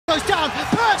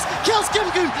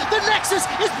The Nexus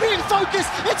is being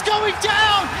focused. It's going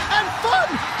down. And Fun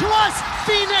plus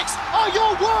Phoenix are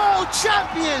your world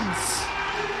champions.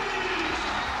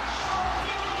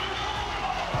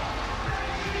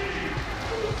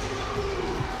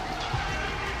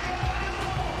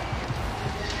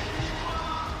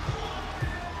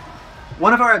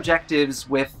 One of our objectives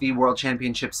with the World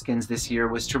Championship skins this year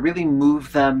was to really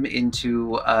move them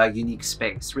into a unique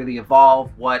space, really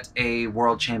evolve what a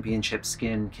World Championship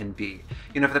skin can be.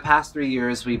 You know, for the past 3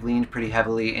 years, we've leaned pretty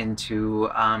heavily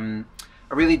into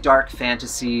a really dark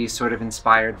fantasy sort of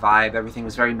inspired vibe. Everything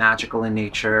was very magical in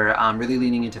nature, really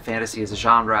leaning into fantasy as a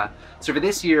genre. So for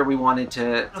this year, we wanted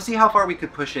to see how far we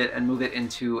could push it and move it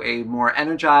into a more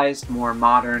energized, more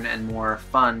modern, and more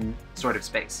fun sort of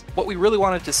space. What we really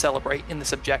wanted to celebrate in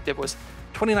this objective was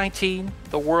 2019,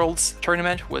 the Worlds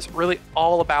tournament was really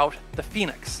all about the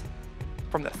Phoenix.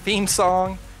 From the theme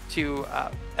song to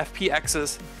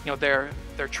FPX's, you know, their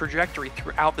trajectory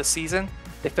throughout the season.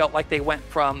 They felt like they went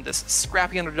from this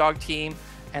scrappy underdog team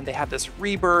and they had this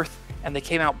rebirth and they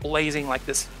came out blazing like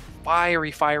this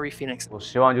fiery Phoenix. 我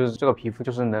希望就是这个皮肤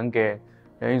就是能给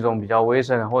人一种比较危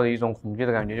险或者一种恐惧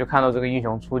的感觉，就看到这个英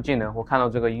雄出技能或看到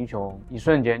这个英雄，一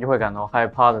瞬间就会感到害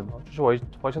怕的。就是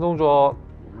我这动作，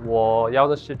我要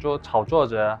的是做炒作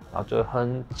者，然后就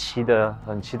很齐的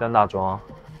那种，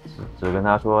只跟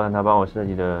他说让他帮我设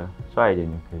计的帅一点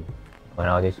就可以。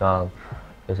然后就希望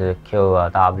就是 Q 啊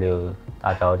W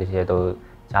大招这些都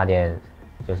加点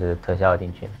就是特效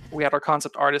进去。We had our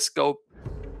concept artists go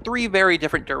 3 very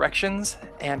different directions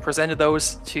and presented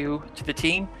those to the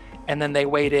team, and then they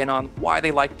weighed in on why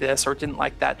they liked this or didn't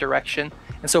like that direction.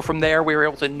 And so from there, we were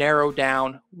able to narrow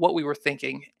down what we were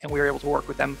thinking, and we were able to work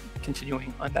with them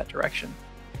continuing on that direction.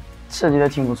 设计的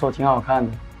挺不错，挺好看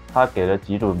的。他给了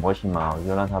几组模型嘛，我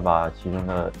就让他把其中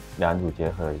的2组结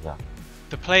合一下。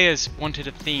The players wanted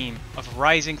a theme of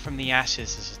rising from the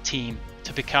ashes as a team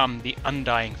to become the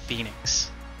undying phoenix.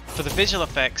 For the visual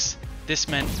effects, this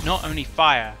meant not only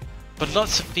fire, but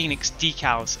lots of phoenix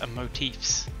decals and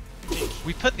motifs.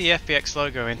 We put the FPX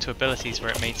logo into abilities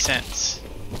where it made sense,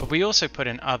 but we also put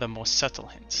in other more subtle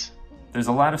hints. There's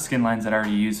a lot of skin lines that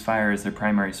already use fire as their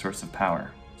primary source of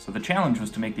power, so the challenge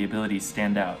was to make the abilities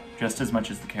stand out just as much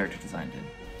as the character design did.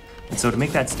 And so to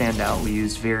make that stand out, we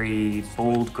used very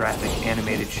bold, graphic,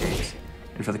 animated shapes.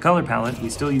 And for the color palette, we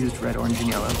still used red, orange, and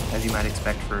yellow, as you might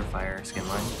expect for a fire skin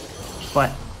line.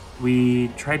 But we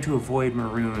tried to avoid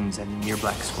maroons and near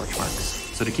black scorch marks.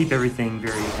 So to keep everything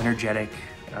very energetic,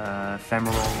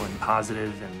 ephemeral, and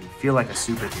positive, and feel like a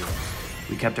superhero,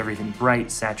 we kept everything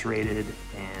bright, saturated,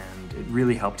 and it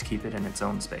really helped keep it in its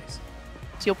own space.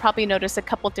 You'll probably notice a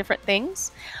couple different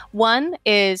things. One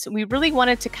is we really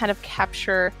wanted to kind of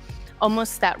capture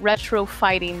almost that retro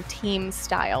fighting team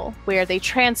style where they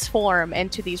transform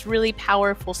into these really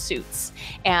powerful suits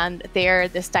and they're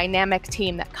this dynamic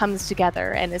team that comes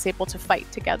together and is able to fight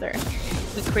together.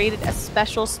 We created a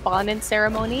special spawn-in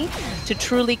ceremony to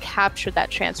truly capture that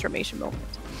transformation moment.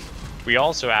 We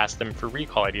also asked them for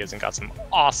recall ideas and got some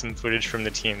awesome footage from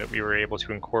the team that we were able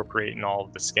to incorporate in all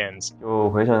of the skins. 就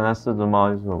回城那4只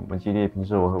猫，就是我们基地平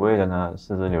时我会喂的那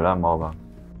4只流浪猫吧。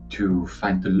To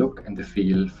find the look and the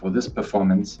feel for this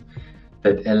performance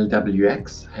that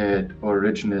LWX had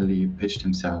originally pitched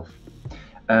himself.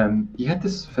 He had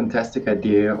this fantastic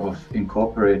idea of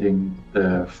incorporating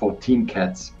the 14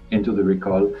 cats into the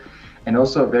recall and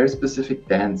also a very specific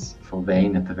dance for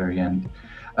Vayne at the very end.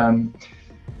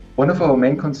 One of our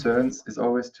main concerns is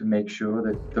always to make sure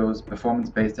that those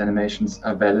performance-based animations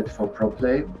are valid for pro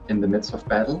play in the midst of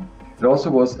battle. It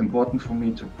also was important for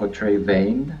me to portray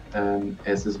Vayne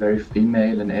as this very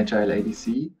female and agile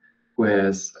ADC who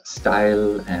has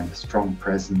style and a strong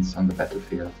presence on the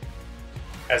battlefield.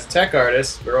 As tech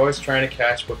artists, we're always trying to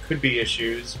catch what could be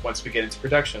issues once we get into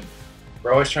production.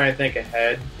 We're always trying to think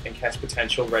ahead and catch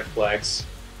potential red flags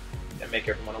and make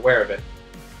everyone aware of it.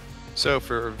 So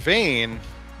for Vayne,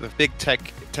 the big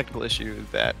technical issue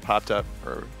that popped up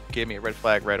or gave me a red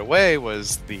flag right away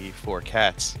was the 4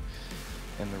 cats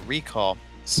and the recall.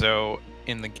 So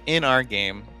in our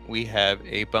game, we have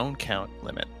a bone count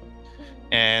limit.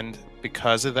 And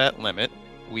because of that limit,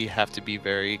 we have to be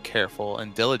very careful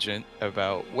and diligent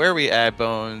about where we add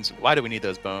bones, why do we need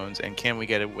those bones, and can we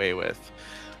get away with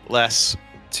less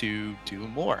to do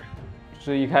more.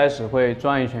 就是一开始会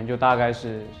转一圈，就大概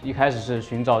是一开始是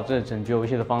寻找这整局游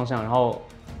戏的方向，然后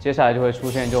接下来就会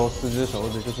出现就4只手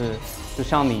指，就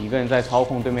像你一个人在操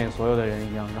控对面所有的人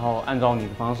一样，然后按照你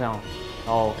的方向，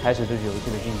然后开始这局游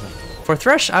戏的进程。For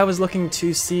Thresh, I was looking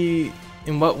to see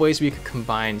in what ways we could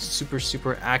combine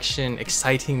super action,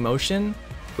 exciting motion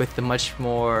with the much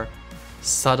more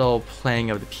subtle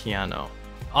playing of the piano.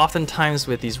 Oftentimes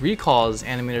with these recalls,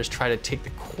 animators try to take the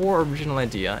core original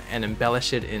idea and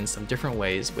embellish it in some different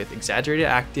ways with exaggerated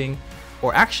acting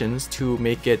or actions to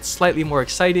make it slightly more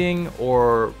exciting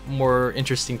or more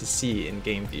interesting to see in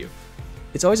game view.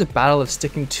 It's always a battle of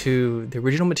sticking to the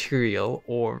original material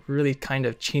or really kind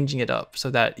of changing it up so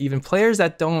that even players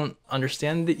that don't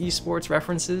understand the esports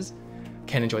references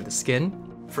can enjoy the skin.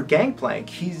 For Gangplank,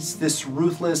 he's this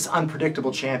ruthless,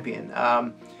 unpredictable champion.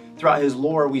 Throughout his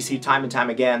lore, we see time and time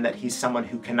again that he's someone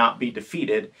who cannot be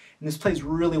defeated, and this plays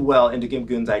really well into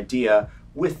Gimgoon's idea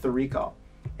with the recall.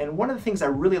 And one of the things I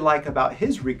really like about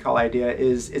his recall idea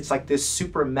is it's like this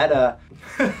super meta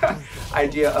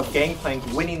idea of Gangplank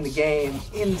winning the game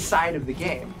inside of the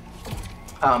game.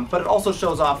 But it also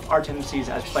shows off our tendencies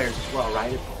as players as well,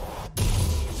 right?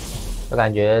 我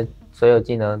感觉所有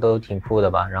技能都挺酷的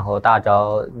吧，然后大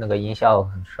招那个音效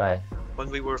很帅。When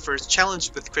we were first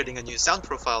challenged with creating a new sound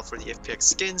profile for the FPX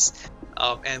skins,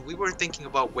 and we were thinking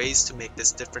about ways to make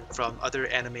this different from other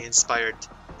anime-inspired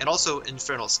and also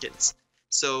Infernal skins.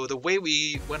 So the way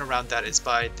we went around that is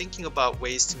by thinking about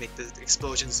ways to make the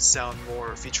explosions sound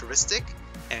more futuristic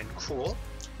and cool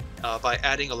by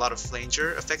adding a lot of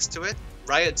flanger effects to it.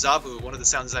 Riot Zabu, one of the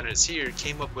sound designers here,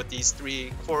 came up with these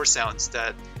 3 core sounds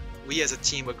that we as a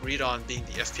team agreed on being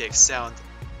the FPX sound.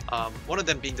 One of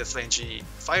them being the flangy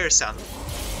fire sound.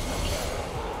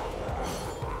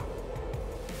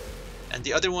 And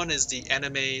the other one is the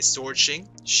anime sword shing.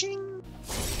 Shing!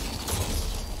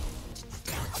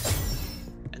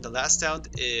 And the last sound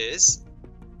is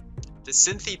the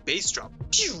synthy bass drum.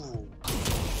 Pew!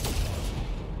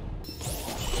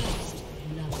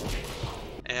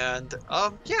 And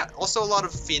yeah, also a lot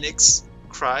of Phoenix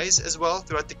cries as well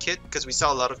throughout the kit, because we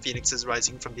saw a lot of phoenixes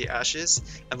rising from the ashes,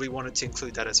 and we wanted to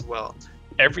include that as well.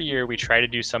 Every year we try to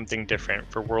do something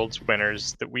different for Worlds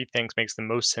winners that we think makes the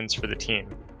most sense for the team.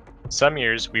 Some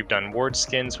years we've done ward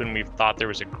skins when we've thought there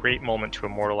was a great moment to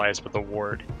immortalize with a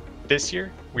ward. This year,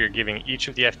 we are giving each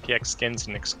of the FPX skins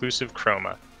an exclusive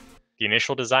chroma. The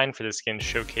initial design for the skins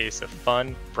showcased a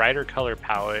fun, brighter color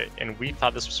palette, and we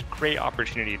thought this was a great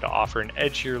opportunity to offer an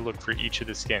edgier look for each of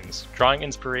the skins, drawing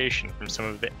inspiration from some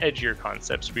of the edgier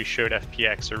concepts we showed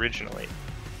FPX originally.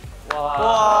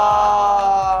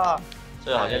 哇！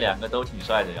这好像2个都挺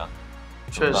帅的呀。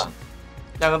确实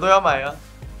，2个都要买啊。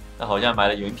那好像买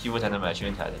了云皮肤才能买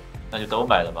宣材的，那就都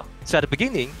买了吧。So at the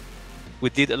beginning, we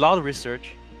did a lot of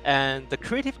research, and the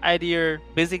creative idea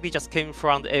basically just came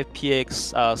from the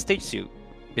FPX stage suit.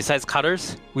 Besides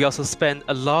colors, we also spent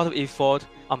a lot of effort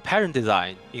on pattern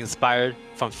design inspired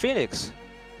from Phoenix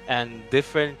and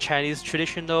different Chinese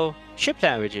traditional ship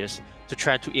languages to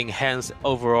try to enhance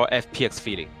overall FPX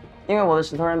feeling. 因为我的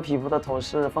石头人皮肤的头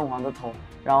是凤凰的头，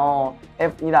然后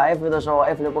你打 F 的时候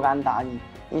F6不敢打你，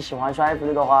你喜欢刷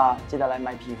F6的话，记得来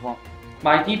买皮肤。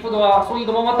买皮肤的话送一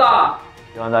个么么哒。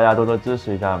希望大家多多支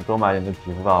持一下，多买点这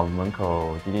皮肤吧。我们门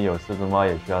口滴滴有4只猫，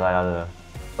也需要大家的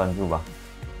关注吧。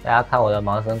大家看我的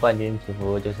盲僧冠军皮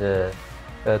肤，就是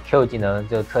Q 技能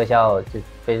就特效就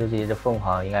飞出去一只凤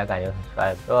凰，应该感觉很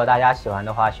帅。如果大家喜欢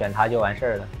的话，选它就完事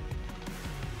儿了。